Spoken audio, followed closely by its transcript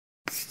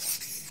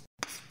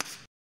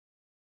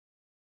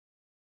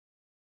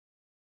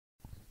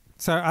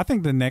So I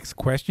think the next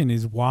question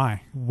is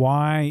why?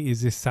 Why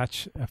is this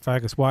such a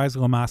focus? Why is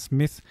Lamar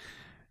Smith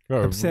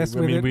obsessed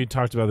with it? We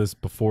talked about this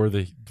before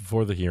the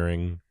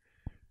hearing.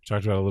 We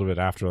talked about it a little bit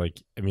after.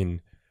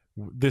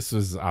 This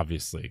is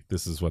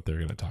what they're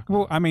going to talk about.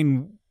 Well, I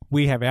mean,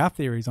 we have our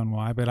theories on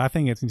why, but I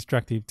think it's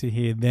instructive to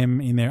hear them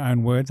in their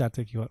own words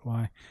articulate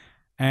why.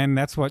 And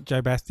that's what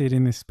Joe Bast did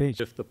in this speech.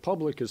 If the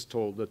public is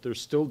told that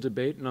there's still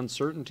debate and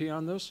uncertainty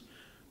on this,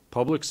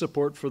 public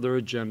support for their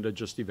agenda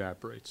just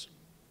evaporates.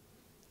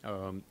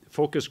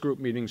 Focus group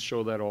meetings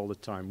show that all the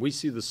time. We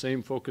see the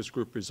same focus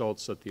group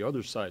results that the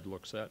other side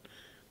looks at.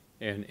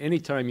 And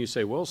anytime you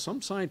say, well,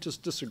 some scientists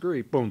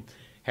disagree, boom,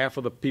 half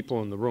of the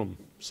people in the room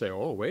say,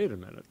 oh, wait a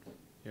minute.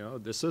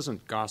 This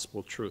isn't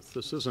gospel truth.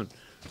 This isn't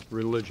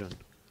religion.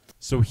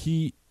 So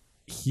he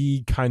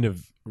kind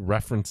of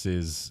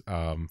references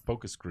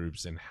focus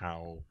groups and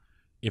how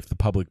if the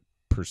public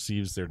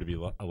perceives there to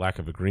be a lack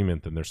of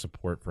agreement, then their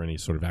support for any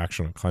sort of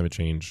action on climate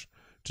change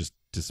just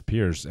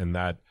disappears. And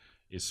that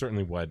is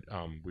certainly what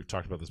we've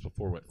talked about this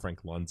before, what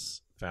Frank Luntz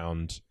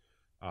found,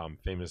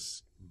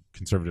 famous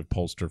conservative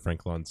pollster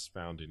Frank Luntz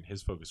found in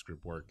his focus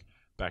group work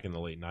back in the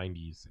late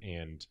 90s.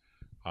 And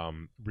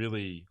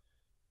really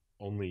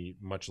only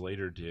much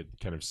later did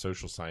kind of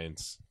social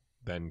science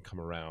then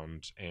come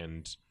around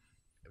and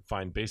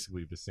find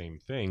basically the same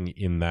thing,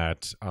 in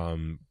that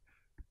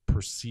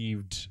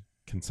perceived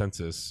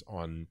consensus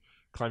on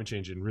climate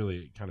change and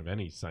really kind of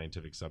any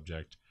scientific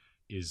subject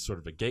is sort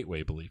of a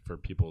gateway belief for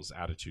people's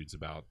attitudes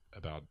about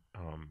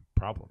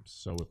problems.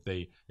 So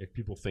if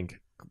people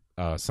think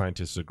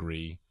scientists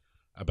agree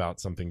about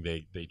something,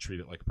 they treat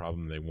it like a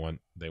problem. They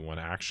want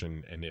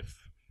action, and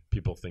if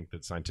people think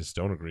that scientists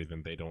don't agree,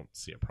 then they don't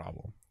see a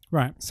problem.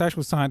 Right.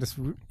 Social scientists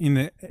in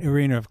the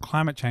arena of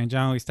climate change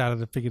only started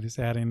to figure this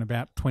out in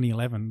about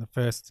 2011, the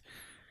first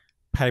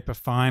paper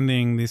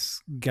finding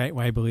this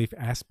gateway belief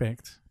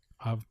aspect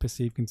of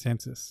perceived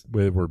consensus.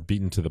 We're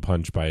beaten to the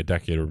punch by a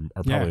decade or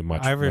probably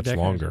much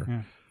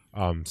longer.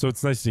 Yeah. So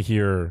it's nice to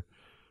hear,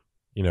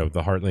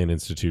 the Heartland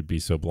Institute be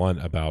so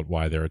blunt about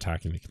why they're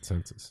attacking the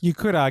consensus. You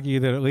could argue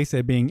that at least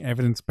they're being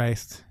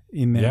evidence-based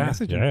in their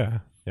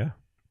messaging. Yeah.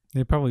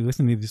 They're probably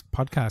listening to this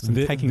podcast and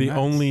taking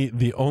notes.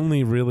 The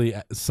only really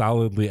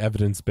solidly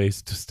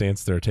evidence-based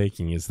stance they're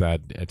taking is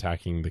that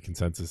attacking the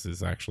consensus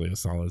is actually a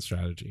solid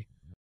strategy.